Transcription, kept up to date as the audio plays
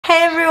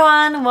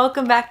everyone,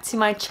 welcome back to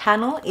my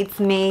channel. It's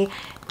me,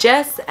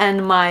 Jess,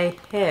 and my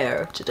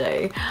hair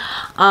today.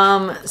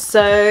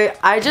 So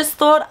I just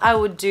thought I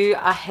would do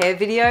a hair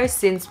video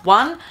since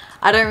one,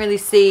 I don't really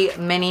see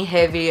many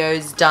hair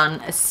videos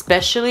done,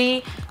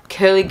 especially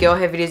curly girl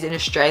hair videos in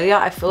Australia.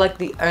 I feel like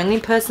the only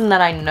person that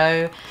I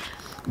know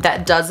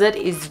that does it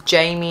is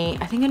Jamie.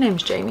 I think her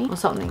name's Jamie or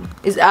something.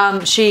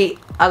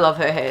 I love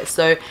her hair,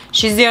 so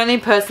she's the only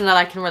person that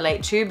I can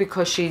relate to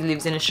because she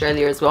lives in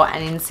Australia as well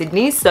and in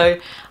Sydney, so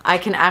I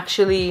can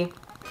actually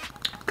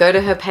go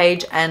to her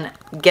page and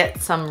get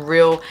some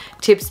real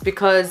tips,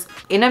 because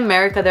in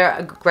America there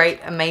are great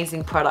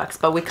amazing products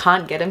but we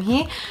can't get them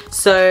here.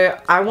 So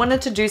I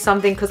wanted to do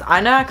something because I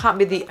know I can't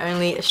be the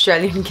only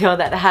Australian girl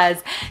that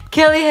has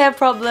curly hair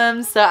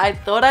problems, so I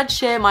thought I'd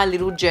share my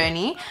little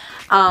journey.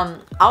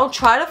 I'll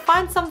try to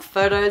find some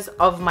photos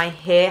of my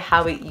hair,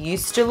 how it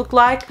used to look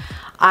like.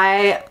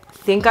 I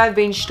think I've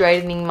been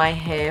straightening my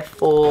hair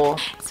for,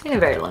 it's been a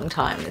very long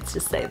time, let's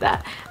just say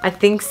that. I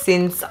think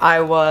since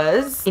I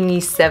was in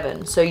year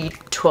 7, so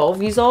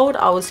 12 years old,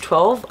 I was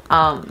 12.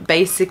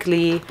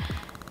 Basically,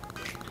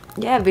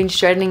 yeah, I've been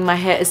straightening my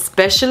hair,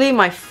 especially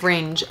my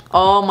fringe.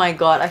 Oh my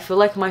god, I feel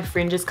like my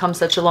fringe has come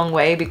such a long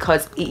way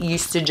because it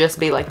used to just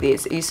be like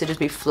this. It used to just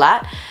be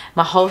flat.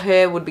 My whole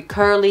hair would be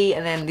curly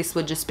and then this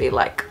would just be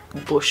like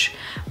bush.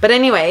 But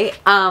anyway,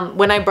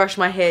 when I brush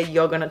my hair,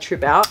 you're gonna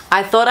trip out.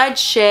 I thought I'd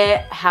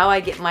share how I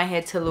get my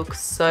hair to look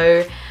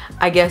so,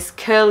 I guess,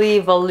 curly,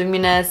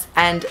 voluminous,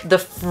 and the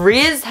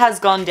frizz has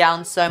gone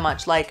down so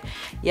much. Like,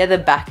 yeah, the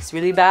back is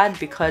really bad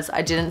because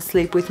I didn't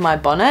sleep with my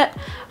bonnet,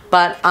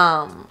 but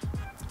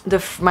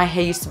my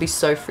hair used to be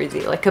so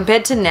frizzy. Like,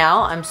 compared to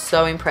now, I'm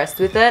so impressed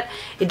with it.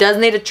 It does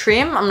need a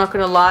trim, I'm not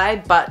gonna lie,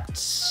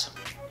 but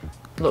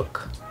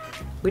look,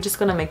 we're just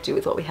gonna make do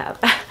with what we have.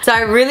 So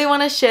I really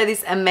want to share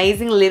this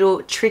amazing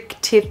little trick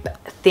tip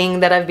thing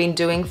that I've been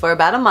doing for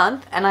about a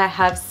month, and I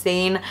have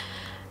seen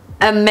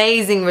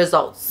amazing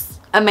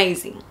results.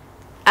 Amazing.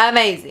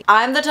 Amazing.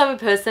 I'm the type of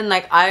person,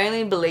 like, I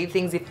only believe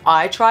things if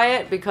I try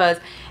it, because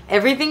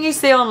everything you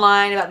see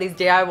online about these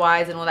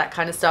DIYs and all that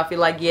kind of stuff, you're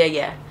like,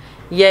 yeah,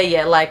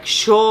 like,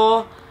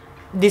 sure,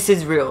 this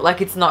is real. Like,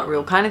 it's not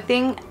real kind of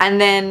thing.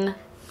 And then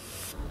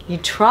you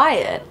try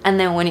it, and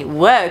then when it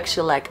works,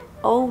 you're like,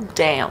 oh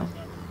damn.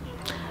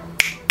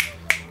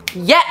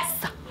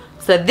 Yes!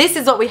 So this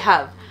is what we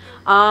have.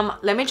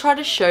 Let me try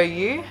to show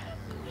you.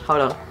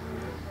 Hold on.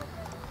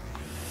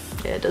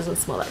 Yeah, it doesn't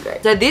smell that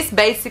great. So this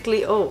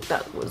basically, oh,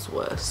 that was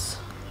worse.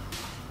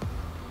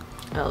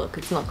 Oh look,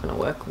 it's not gonna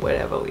work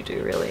whatever we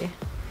do really.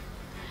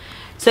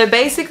 So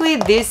basically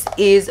this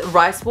is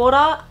rice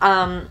water,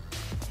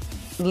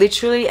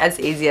 literally as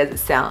easy as it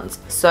sounds.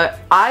 So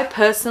I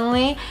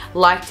personally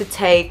like to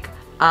take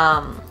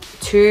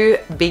 2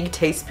 big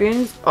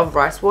teaspoons of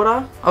rice,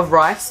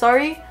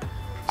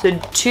 so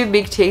 2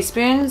 big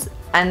teaspoons,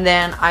 and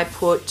then I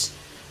put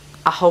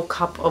a whole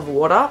cup of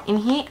water in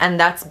here, and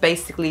that's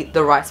basically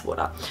the rice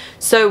water.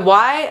 So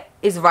why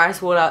is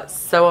rice water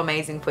so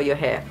amazing for your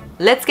hair?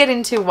 Let's get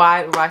into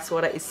why rice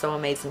water is so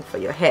amazing for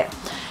your hair.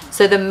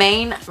 So the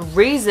main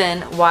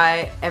reason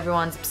why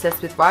everyone's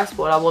obsessed with rice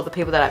water, well, the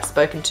people that I've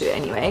spoken to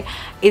anyway,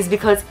 is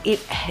because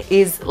it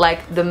is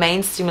like the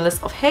main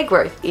stimulus of hair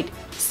growth. It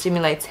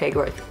stimulates hair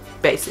growth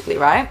basically,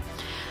 right?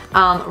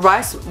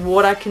 Rice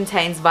water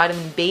contains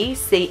vitamin B,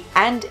 C,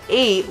 and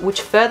E, which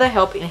further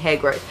help in hair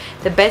growth.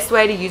 The best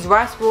way to use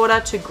rice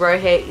water to grow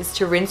hair is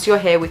to rinse your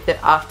hair with it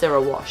after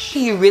a wash.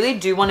 You really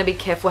do want to be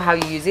careful how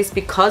you use this,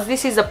 because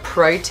this is a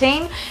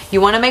protein. You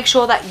want to make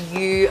sure that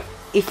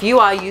if you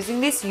are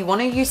using this, you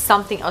want to use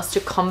something else to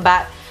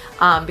combat,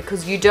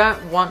 because you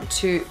don't want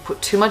to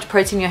put too much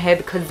protein in your hair,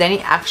 because then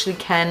it actually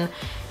can,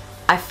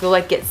 I feel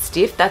like, get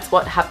stiff. That's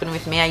what happened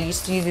with me. I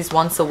used to use this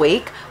once a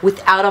week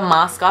without a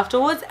mask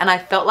afterwards, and I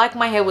felt like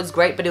my hair was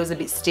great, but it was a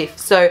bit stiff.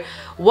 So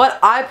what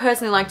I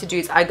personally like to do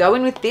is I go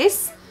in with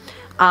this,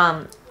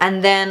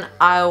 and then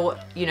I'll,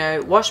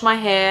 wash my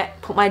hair,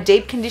 put my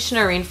deep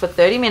conditioner in for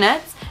 30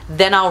 minutes,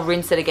 then I'll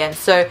rinse it again.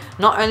 So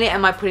not only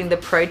am I putting the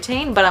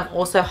protein, but I'm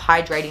also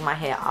hydrating my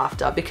hair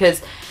after,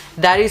 because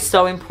that is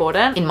so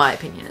important in my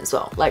opinion as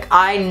well. Like,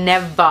 I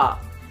never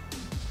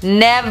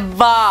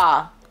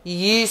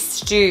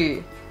used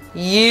to,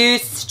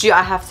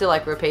 I have to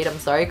like repeat, I'm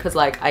sorry, because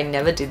like I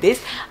never did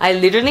this. I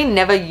literally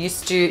never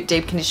used to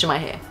deep condition my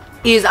hair.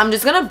 I'm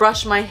just gonna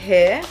brush my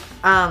hair.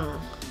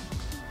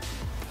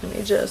 Let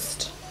me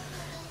just,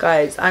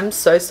 guys, I'm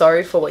so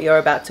sorry for what you're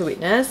about to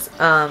witness.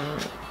 I'm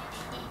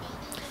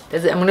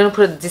gonna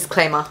put a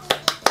disclaimer.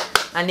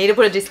 I need to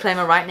put a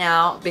disclaimer right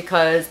now,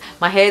 because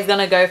my hair is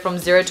gonna go from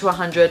 0 to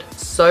 100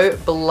 so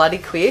bloody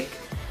quick.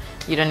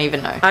 You don't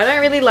even know. I don't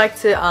really like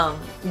to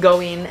go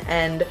in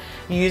and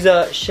use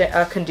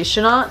a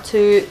conditioner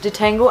to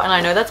detangle, and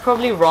I know that's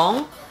probably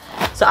wrong.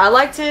 So I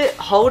like to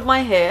hold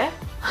my hair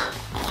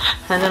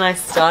and then I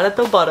start at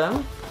the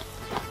bottom,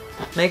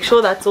 make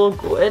sure that's all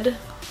good,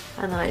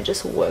 and then I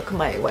just work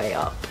my way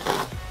up.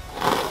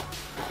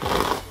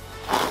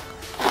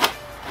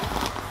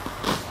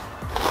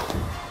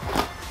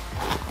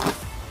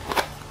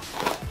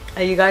 I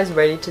Are you guys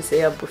ready to see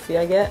how buffy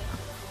I get?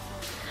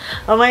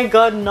 Oh my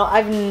god, no,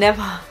 I've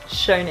never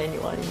shown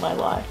anyone in my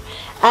life.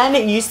 And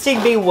it used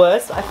to be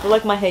worse. I feel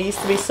like my hair used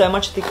to be so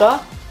much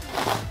thicker.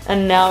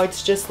 And now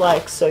it's just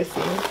like so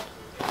thin.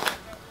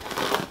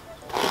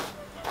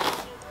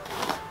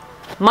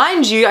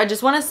 Mind you, I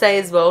just want to say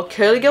as well,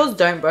 curly girls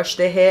don't brush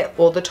their hair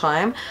all the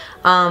time.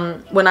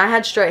 When I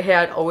had straight hair,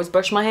 I'd always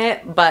brush my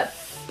hair. But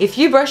if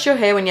you brush your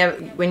hair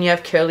when you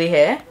have curly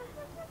hair,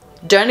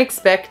 don't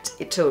expect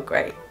it to look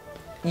great.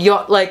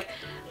 You're like,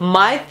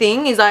 my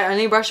thing is I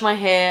only brush my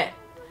hair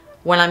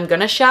when I'm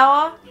gonna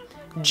shower,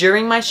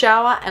 during my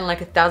shower, and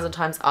like 1,000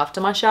 times after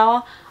my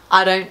shower.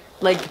 I don't,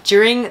 like,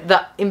 during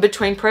the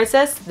in-between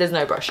process, there's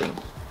no brushing.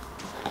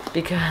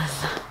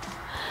 Because,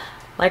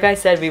 like I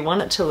said, we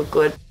want it to look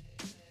good.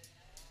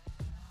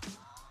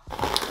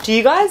 Do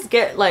you guys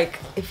get, like,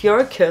 if you're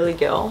a curly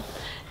girl,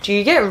 do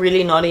you get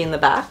really knotty in the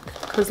back?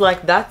 Because,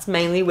 like, that's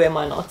mainly where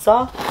my knots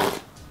are.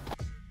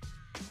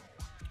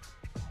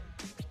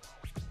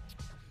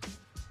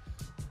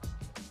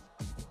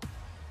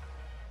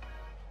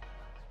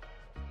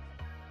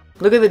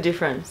 Look at the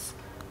difference.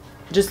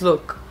 Just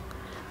look.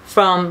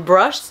 From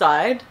brush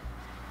side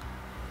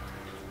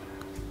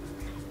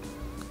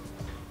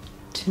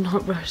to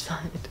not brush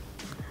side.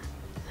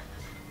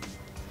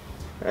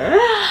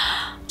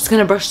 I'm just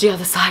gonna brush the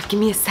other side. Give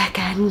me a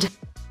second.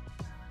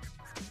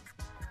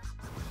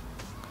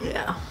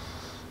 Yeah.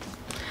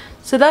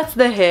 So that's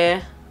the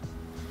hair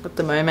at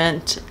the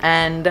moment.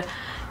 And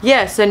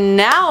yeah, so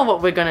now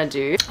what we're gonna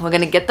do, we're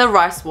gonna get the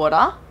rice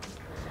water.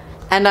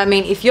 And I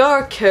mean, if you're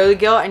a curly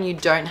girl and you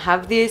don't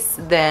have this,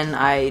 then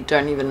I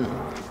don't even,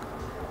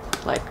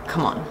 like,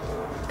 come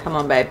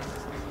on babe.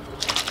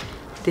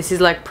 This is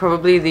like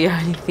probably the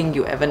only thing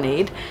you ever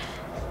need.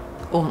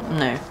 Oh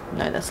no,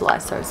 that's a lie,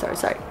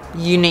 sorry.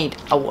 You need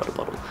a water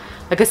bottle,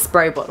 like a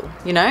spray bottle,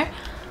 you know?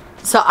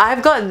 So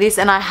I've got this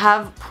and I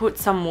have put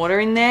some water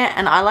in there,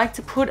 and I like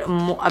to put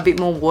a bit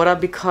more water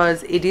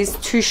because it is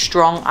too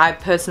strong, I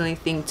personally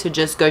think, to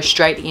just go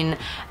straight in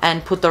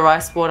and put the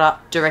rice water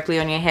directly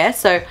on your hair.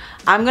 So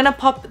I'm gonna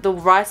pop the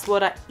rice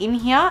water in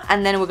here,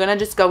 and then we're gonna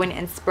just go in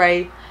and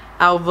spray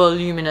our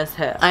voluminous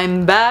hair.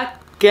 I'm back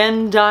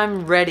and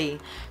I'm ready.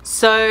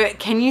 So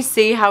can you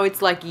see how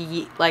it's like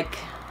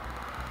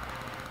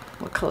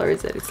what color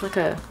is it? It's like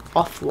a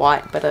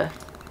off-white, but I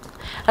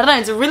don't know,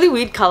 it's a really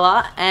weird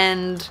color.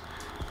 And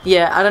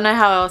yeah, I don't know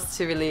how else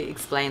to really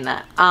explain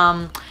that.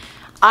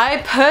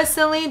 I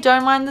personally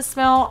don't mind the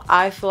smell.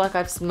 I feel like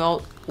I've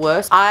smelled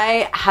worse.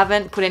 I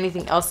haven't put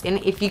anything else in.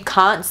 If you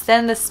can't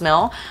stand the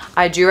smell,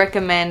 I do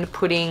recommend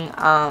putting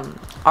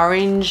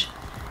orange,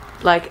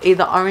 like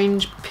either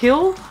orange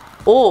peel,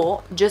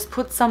 or just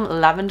put some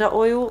lavender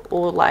oil,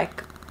 or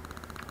like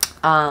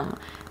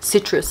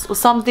citrus or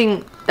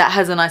something that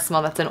has a nice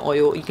smell that's an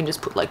oil. You can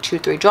just put like 2 or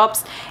 3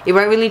 drops. It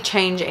won't really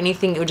change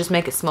anything, it will just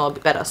make it smell a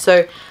bit better.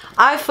 So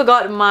I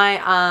forgot my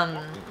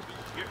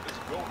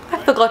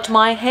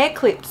hair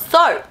clips,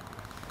 so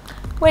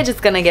we're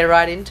just gonna get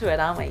right into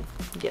it, aren't we?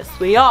 Yes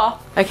we are.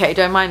 Okay,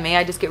 don't mind me,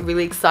 I just get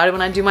really excited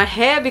when I do my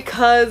hair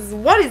because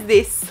what is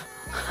this?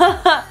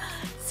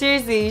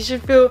 Seriously, you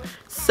should feel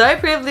so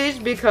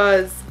privileged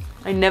because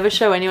I never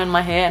show anyone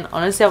my hair, and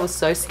honestly I was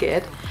so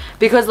scared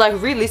because,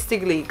 like,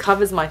 realistically it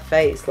covers my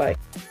face. Like,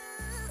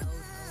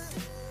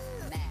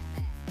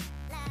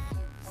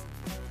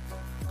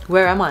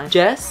 where am I?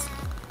 Jess?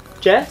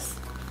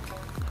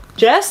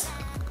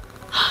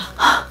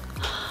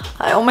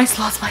 I almost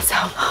lost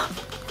myself.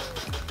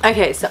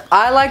 Okay, so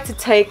I like to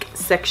take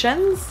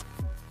sections.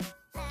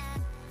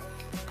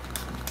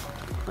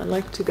 I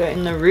like to go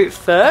in the root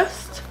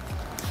first,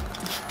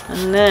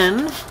 and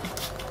then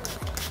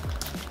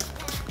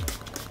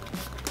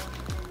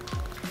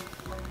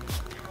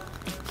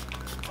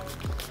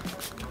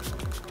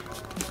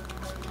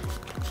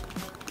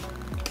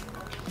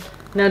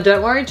now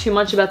don't worry too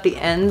much about the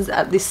ends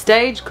at this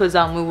stage because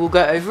we will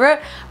go over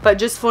it, but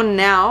just for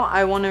now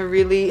I want to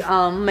really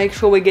make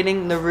sure we're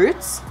getting the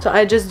roots. So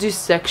I just do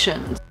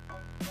sections.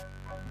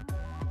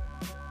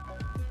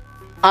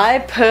 I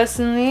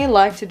personally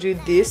like to do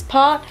this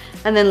part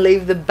and then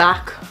leave the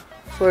back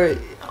for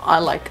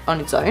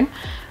on its own,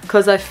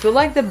 because I feel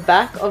like the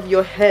back of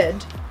your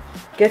head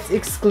gets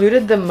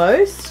excluded the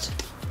most.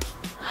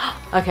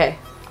 Okay,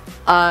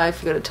 I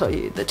forgot to tell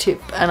you the tip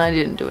and I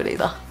didn't do it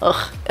either.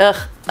 Ugh.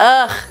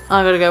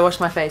 I gotta go wash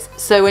my face.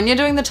 So when you're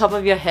doing the top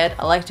of your head,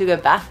 I like to go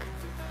back,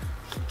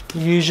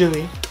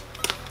 usually,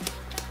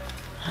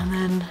 and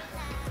then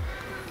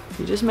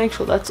you just make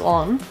sure that's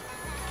on.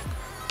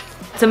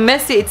 It's a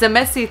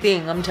messy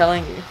thing, I'm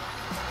telling you.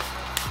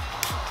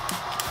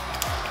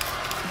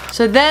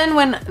 So then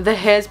when the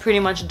hair's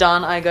pretty much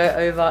done, I go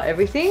over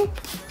everything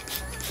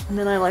and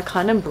then I like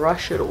kind of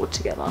brush it all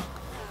together.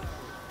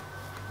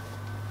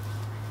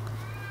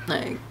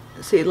 Like,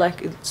 see,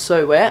 like it's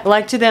so wet. I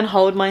like to then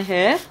hold my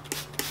hair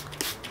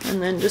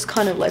and then just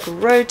kind of like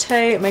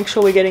rotate, make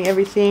sure we're getting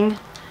everything,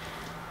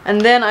 and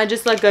then I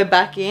just like go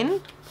back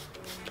in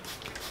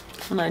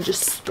and I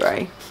just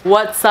spray.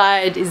 What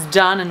side is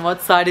done and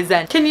what side is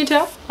end? Can you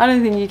tell? I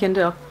don't think you can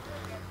tell.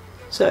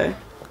 So I'm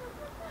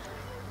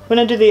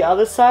gonna do the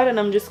other side, and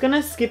I'm just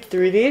gonna skip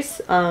through this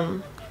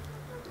because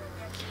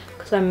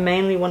I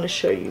mainly want to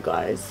show you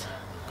guys.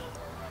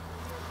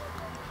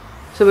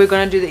 So we're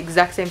gonna do the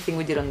exact same thing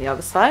we did on the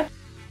other side.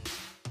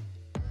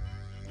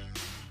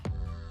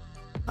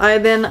 I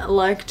then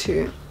like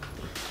to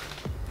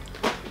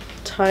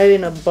tie it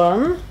in a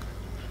bun.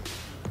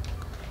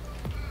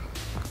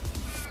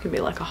 It can be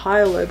like a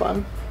high or low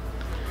bun.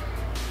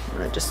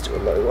 And I just do a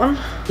low one.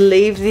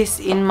 Leave this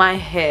in my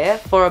hair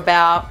for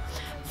about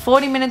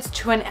 40 minutes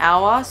to an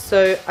hour.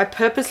 So I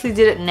purposely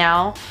did it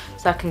now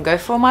so I can go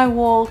for my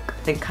walk,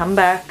 then come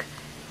back,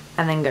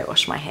 and then go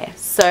wash my hair.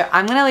 So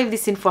I'm gonna leave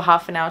this in for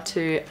half an hour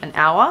to an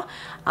hour.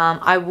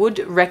 I would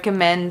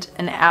recommend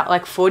an hour,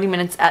 like 40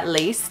 minutes at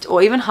least,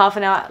 or even half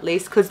an hour at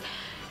least, because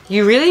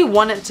you really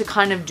want it to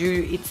kind of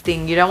do its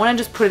thing. You don't want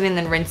to just put it in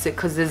and rinse it,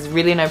 because there's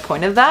really no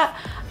point of that.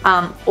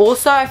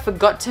 Also, I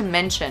forgot to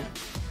mention,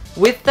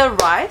 with the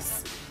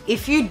rice,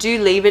 if you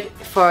do leave it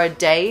for a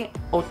day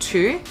or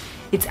two,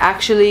 it's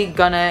actually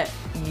gonna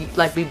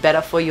like be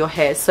better for your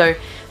hair. So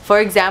for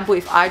example,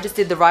 if I just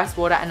did the rice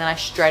water and then I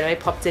straight away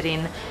popped it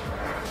in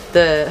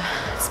the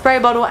spray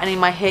bottle and in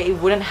my hair, it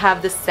wouldn't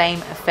have the same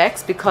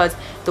effects because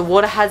the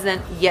water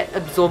hasn't yet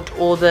absorbed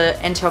all the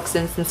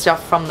antioxidants and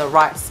stuff from the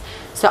rice.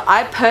 So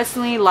I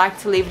personally like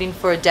to leave it in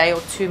for a day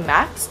or two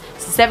max,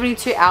 so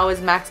 72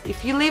 hours max.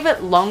 If you leave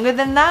it longer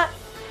than that,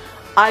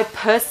 I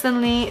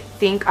personally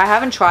think, I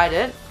haven't tried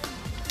it,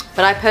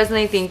 but I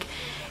personally think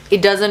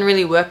it doesn't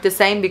really work the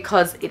same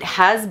because it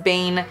has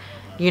been,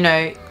 you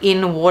know,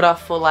 in water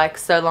for like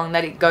so long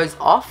that it goes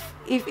off.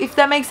 If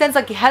that makes sense.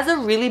 Like, it has a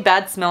really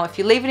bad smell. If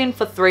you leave it in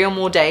for 3 or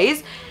more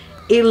days,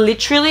 it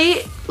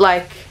literally,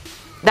 like,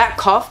 that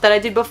cough that I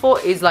did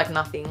before is like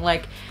nothing.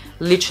 Like,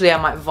 literally I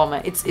might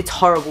vomit. It's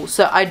horrible.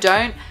 So I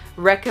don't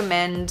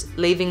recommend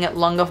leaving it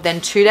longer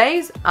than 2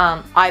 days.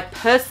 I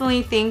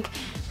personally think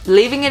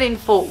leaving it in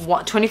for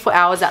 24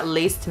 hours at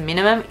least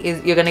minimum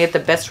is you're gonna get the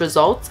best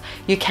results.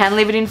 You can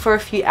leave it in for a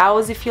few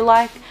hours if you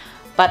like,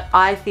 but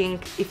I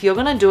think if you're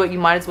gonna do it, you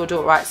might as well do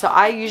it right. So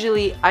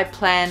I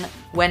plan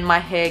when my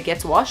hair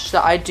gets washed.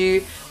 So I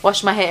do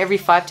wash my hair every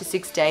 5 to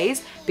 6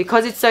 days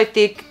because it's so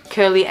thick,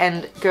 curly,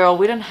 and girl,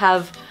 we don't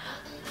have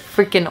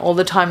freaking all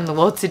the time in the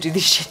world to do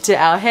this shit to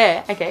our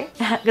hair, okay?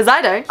 Because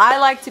I don't. I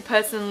like to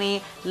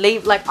personally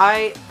leave, like,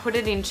 I put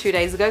it in 2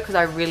 days ago because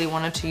I really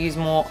wanted to use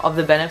more of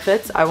the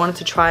benefits. I wanted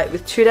to try it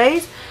with 2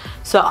 days.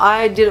 So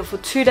I did it for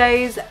 2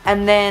 days,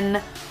 and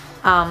then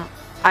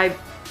I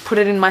put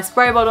it in my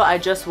spray bottle. I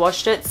just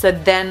washed it. So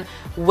then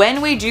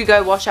when we do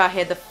go wash our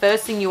hair, the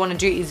first thing you want to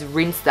do is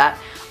rinse that.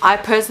 I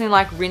personally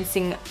like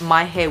rinsing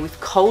my hair with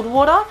cold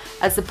water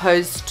as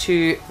opposed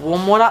to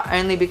warm water,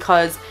 only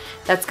because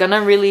that's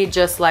gonna really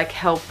just like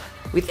help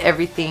with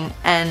everything,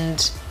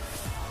 and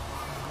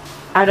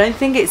I don't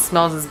think it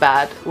smells as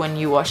bad when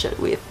you wash it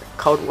with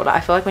cold water. I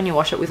feel like when you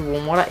wash it with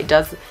warm water, it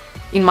does,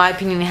 in my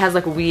opinion, it has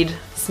like a weird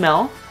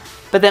smell.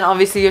 But then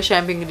obviously your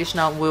shampoo and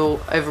conditioner will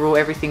overrule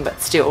everything,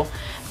 but still,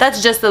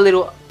 that's just a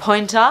little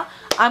pointer.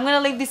 I'm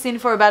gonna leave this in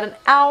for about an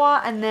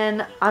hour, and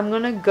then I'm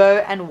gonna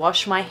go and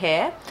wash my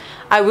hair.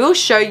 I will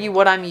show you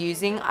what I'm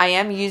using. I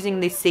am using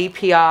the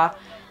CPR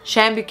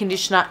shampoo,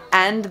 conditioner,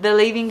 and the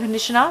leave-in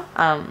conditioner.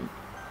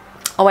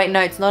 Oh wait,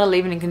 no, it's not a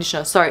leave-in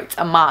conditioner. Sorry, it's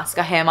a mask,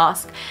 a hair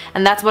mask.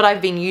 And that's what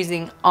I've been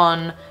using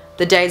on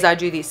the days I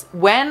do this.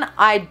 When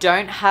I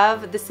don't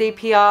have the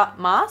CPR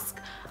mask,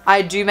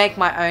 I do make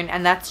my own,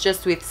 and that's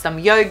just with some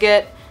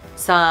yogurt,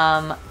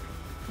 some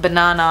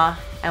banana,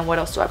 and what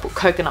else do I put?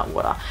 Coconut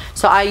water.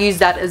 So I use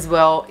that as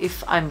well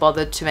if I'm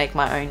bothered to make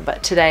my own,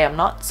 but today I'm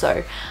not.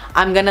 So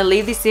I'm gonna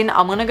leave this in.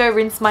 I'm gonna go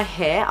rinse my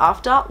hair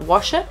after,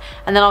 wash it,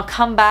 and then I'll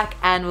come back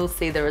and we'll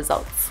see the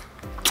results.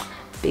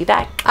 Be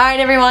back. All right,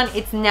 everyone,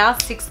 it's now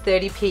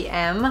 6:30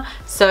 p.m.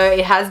 So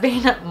it has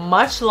been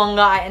much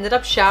longer. I ended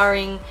up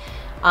showering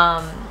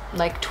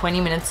like 20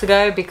 minutes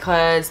ago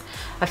because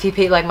a few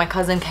people, like my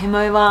cousin, came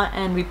over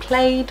and we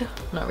played.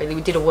 Not really,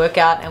 we did a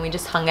workout and we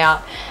just hung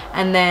out,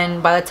 and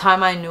then by the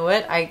time I knew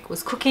it, I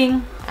was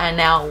cooking, and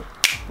now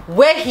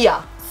we're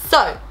here.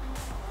 So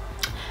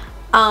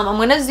I'm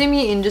gonna zoom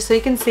you in just so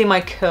you can see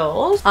my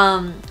curls.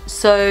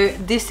 So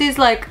this is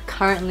like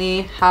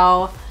currently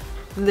how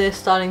they're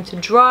starting to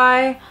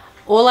dry.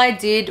 All I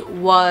did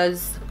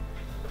was,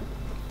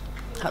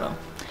 hold on.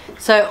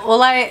 So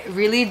all I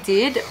really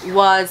did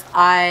was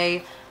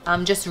I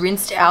just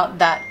rinsed out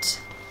that,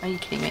 are you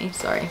kidding me?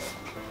 Sorry.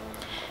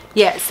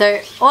 Yeah, so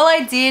all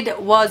I did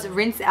was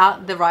rinse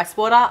out the rice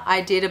water.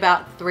 I did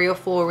about 3 or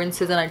 4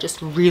 rinses and I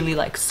just really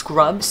like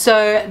scrubbed.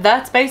 So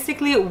that's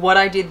basically what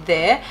I did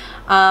there.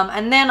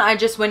 And then I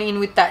just went in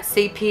with that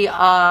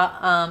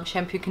CPR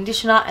shampoo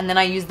conditioner, and then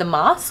I used the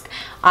mask.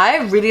 I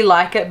really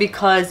like it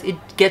because it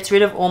gets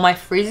rid of all my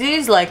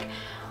frizzies. Like,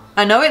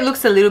 I know it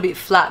looks a little bit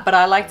flat, but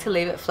I like to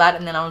leave it flat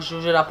and then I'll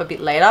zhuzh it up a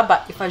bit later.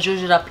 But if I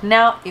zhuzh it up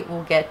now, it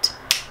will get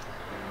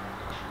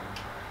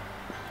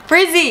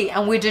frizzy,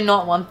 and we do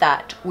not want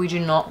that. We do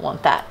not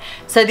want that.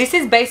 So this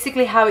is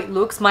basically how it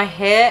looks. My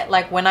hair,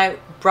 like when I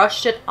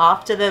brushed it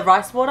after the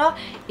rice water,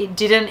 it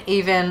didn't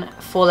even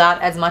fall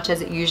out as much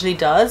as it usually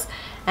does,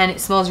 and it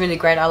smells really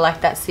great. I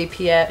like that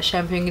CPR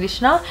shampoo and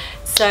conditioner,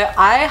 so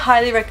I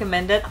highly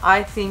recommend it.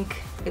 I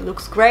think it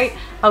looks great.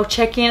 I'll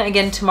check in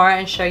again tomorrow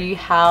and show you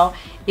how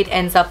it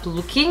ends up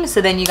looking,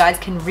 so then you guys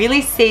can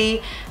really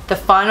see the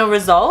final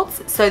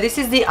results. So this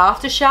is the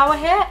after shower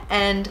hair,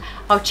 and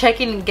I'll check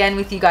in again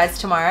with you guys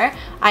tomorrow.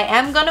 I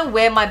am gonna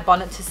wear my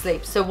bonnet to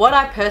sleep. So what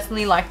I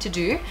personally like to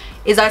do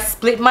is I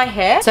split my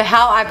hair. So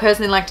how I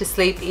personally like to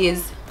sleep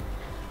is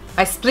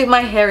I split my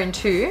hair in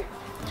two,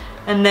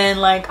 and then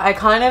like I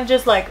kind of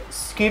just like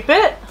scoop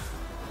it,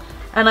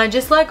 and I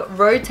just like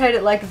rotate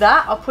it like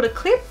that. I'll put a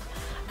clip,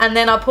 and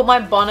then I'll put my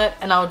bonnet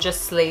and I'll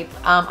just sleep.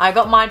 I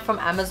got mine from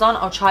Amazon.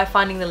 I'll try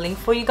finding the link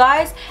for you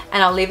guys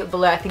and I'll leave it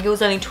below. I think it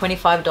was only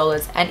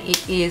 $25 and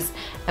it is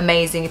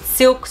amazing. It's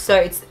silk, so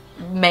it's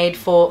made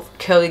for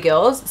curly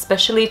girls,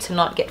 especially to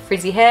not get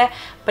frizzy hair,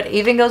 but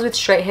even girls with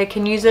straight hair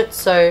can use it.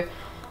 So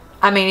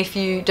I mean, if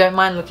you don't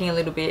mind looking a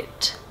little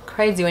bit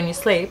crazy when you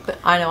sleep, but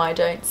I know I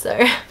don't.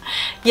 So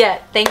yeah,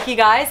 thank you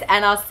guys,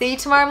 and I'll see you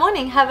tomorrow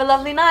morning. Have a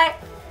lovely night.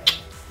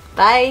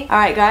 Bye.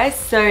 Alright guys,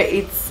 so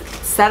it's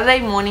Saturday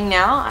morning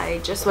now. I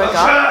just woke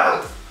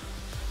up.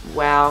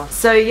 Wow.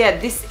 So yeah,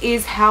 this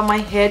is how my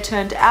hair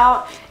turned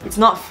out. It's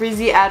not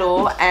frizzy at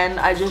all, and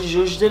I just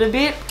zhuzhed it a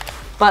bit,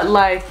 but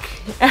like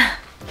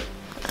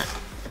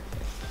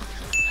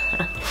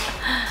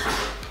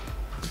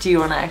do you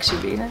want to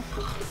actually beat it?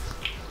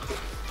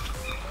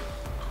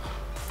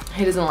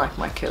 He doesn't like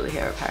my curly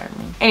hair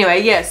apparently.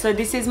 Anyway, yeah, so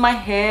this is my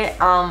hair.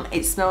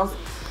 It smells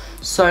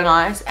so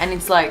nice, and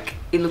it's like,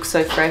 it looks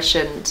so fresh,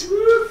 and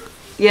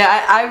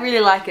yeah, I really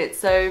like it.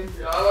 So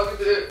yeah, I like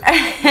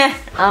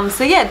it too.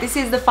 So yeah, this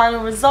is the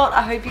final result.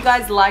 I hope you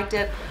guys liked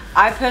it.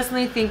 I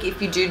personally think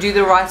if you do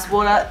the rice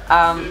water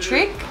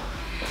trick,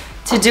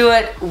 to do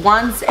it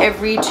once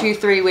every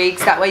 2-3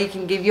 weeks. That way you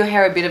can give your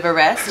hair a bit of a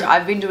rest.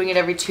 I've been doing it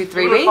every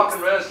 2-3 weeks,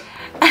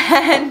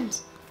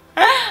 and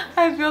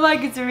I feel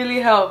like it's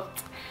really helped.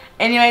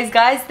 Anyways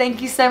guys, thank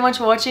you so much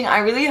for watching. I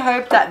really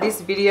hope that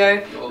this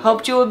video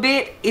helped you a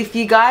bit. If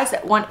you guys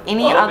want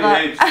any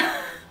other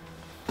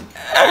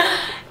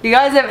if you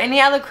guys have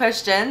any other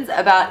questions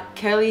about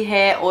curly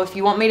hair, or if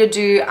you want me to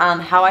do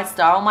how I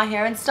style my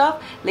hair and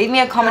stuff, leave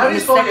me a comment in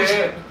the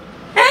section.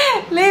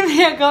 Leave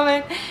me a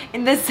comment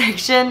in the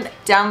section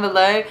down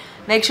below.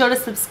 Make sure to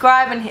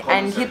subscribe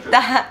and hit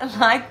that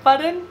like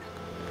button.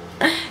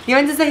 You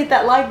meant to say hit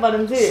that like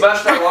button too.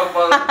 Smash that like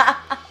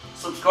button.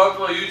 Subscribe to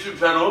my YouTube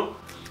channel.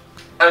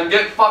 And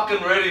get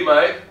fucking ready,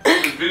 mate.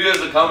 The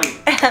videos are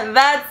coming.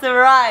 That's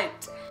right.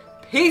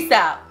 Peace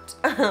out.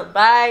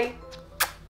 Bye.